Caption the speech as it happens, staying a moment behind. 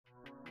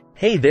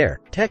Hey there,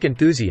 tech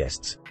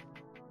enthusiasts!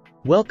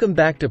 Welcome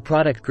back to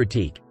Product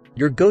Critique,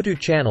 your go-to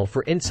channel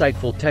for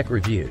insightful tech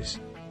reviews.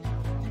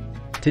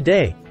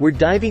 Today, we're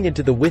diving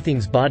into the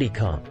Withings Body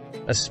Comp,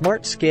 a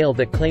smart scale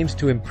that claims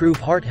to improve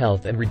heart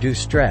health and reduce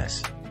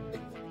stress.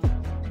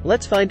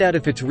 Let's find out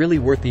if it's really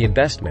worth the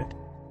investment.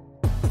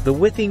 The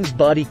Withings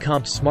Body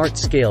Comp Smart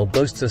Scale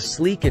boasts a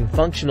sleek and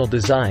functional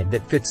design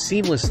that fits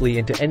seamlessly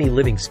into any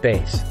living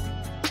space.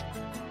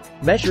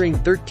 Measuring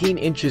 13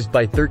 inches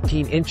by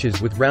 13 inches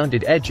with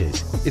rounded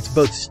edges, it's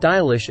both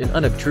stylish and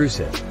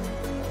unobtrusive.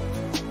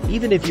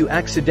 Even if you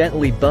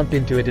accidentally bump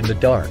into it in the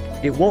dark,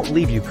 it won't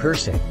leave you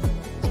cursing.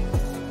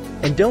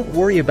 And don't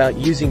worry about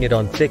using it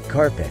on thick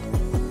carpet.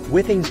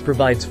 Withings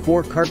provides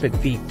 4 carpet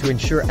feet to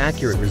ensure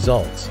accurate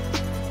results.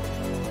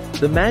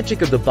 The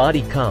magic of the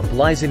Body Comp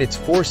lies in its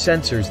 4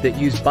 sensors that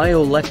use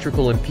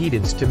bioelectrical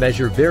impedance to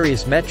measure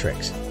various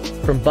metrics,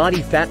 from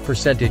body fat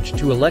percentage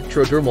to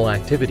electrodermal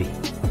activity.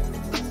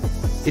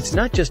 It's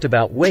not just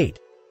about weight.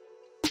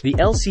 The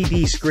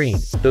LCD screen,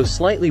 though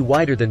slightly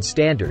wider than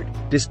standard,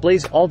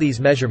 displays all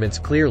these measurements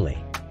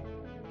clearly.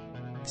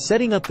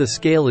 Setting up the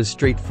scale is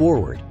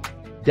straightforward.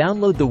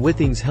 Download the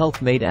Withings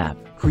HealthMate app,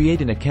 create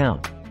an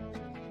account.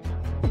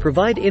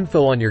 Provide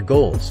info on your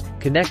goals,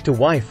 connect to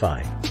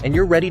Wi-Fi, and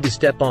you're ready to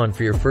step on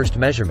for your first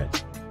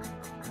measurement.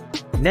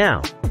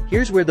 Now,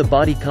 here's where the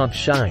Body Comp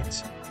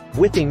shines.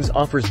 Withings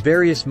offers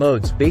various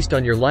modes based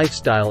on your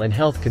lifestyle and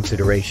health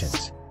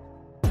considerations.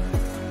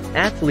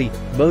 Athlete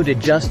mode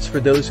adjusts for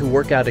those who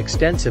work out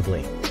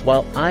extensively,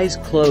 while eyes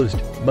closed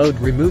mode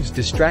removes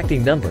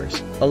distracting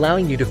numbers,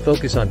 allowing you to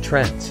focus on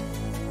trends.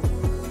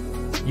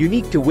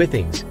 Unique to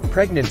Withings,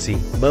 pregnancy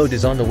mode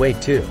is on the way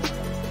too.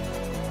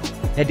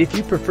 And if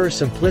you prefer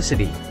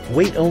simplicity,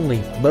 weight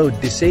only mode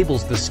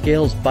disables the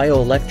scale's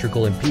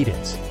bioelectrical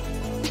impedance.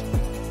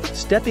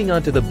 Stepping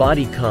onto the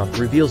Body Comp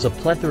reveals a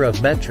plethora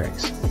of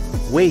metrics: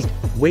 weight,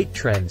 weight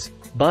trends,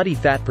 body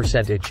fat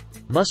percentage,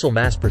 muscle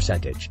mass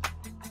percentage,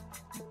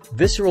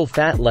 visceral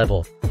fat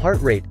level,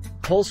 heart rate,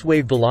 pulse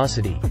wave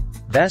velocity,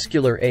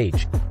 vascular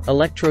age,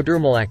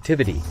 electrodermal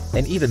activity,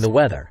 and even the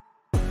weather.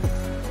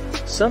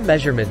 Some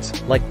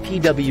measurements, like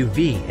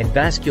PWV and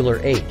vascular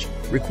age,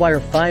 require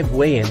 5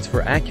 weigh-ins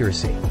for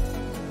accuracy.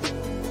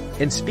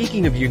 And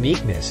speaking of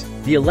uniqueness,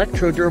 the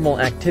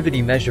electrodermal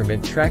activity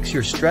measurement tracks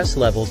your stress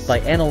levels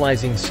by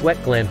analyzing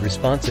sweat gland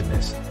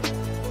responsiveness.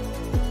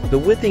 The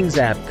Withings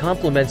app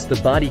complements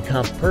the Body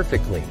Comp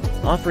perfectly,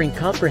 offering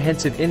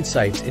comprehensive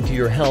insights into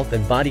your health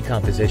and body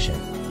composition.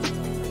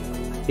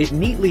 It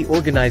neatly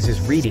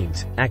organizes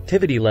readings,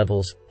 activity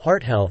levels,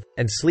 heart health,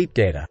 and sleep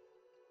data.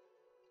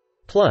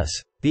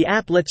 Plus, the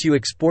app lets you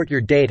export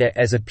your data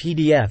as a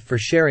PDF for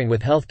sharing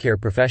with healthcare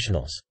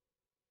professionals.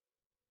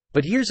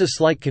 But here's a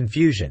slight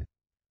confusion.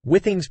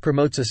 Withings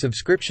promotes a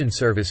subscription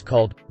service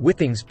called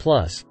Withings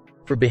Plus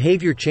for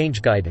behavior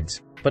change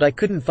guidance, but I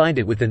couldn't find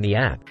it within the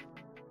app.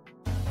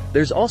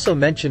 There's also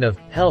mention of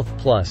Health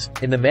Plus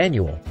in the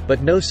manual,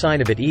 but no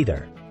sign of it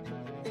either.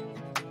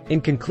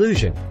 In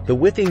conclusion, the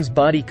Withings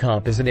Body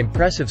Comp is an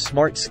impressive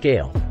smart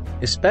scale,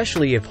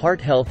 especially if heart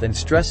health and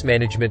stress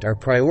management are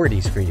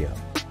priorities for you.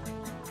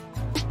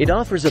 It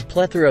offers a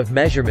plethora of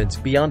measurements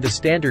beyond the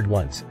standard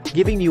ones,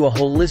 giving you a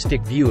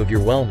holistic view of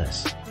your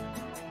wellness.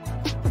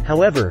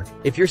 However,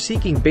 if you're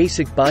seeking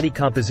basic body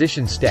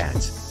composition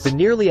stats, the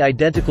nearly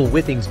identical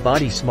Withings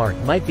Body Smart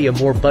might be a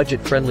more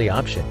budget-friendly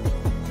option.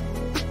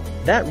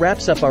 That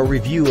wraps up our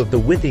review of the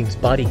Withings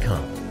Body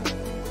Comp.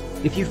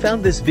 If you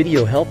found this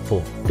video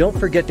helpful, don't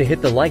forget to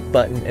hit the like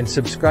button and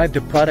subscribe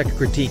to Product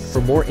Critique for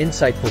more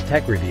insightful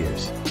tech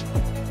reviews.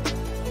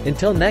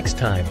 Until next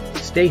time,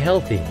 stay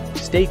healthy,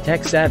 stay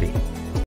tech savvy.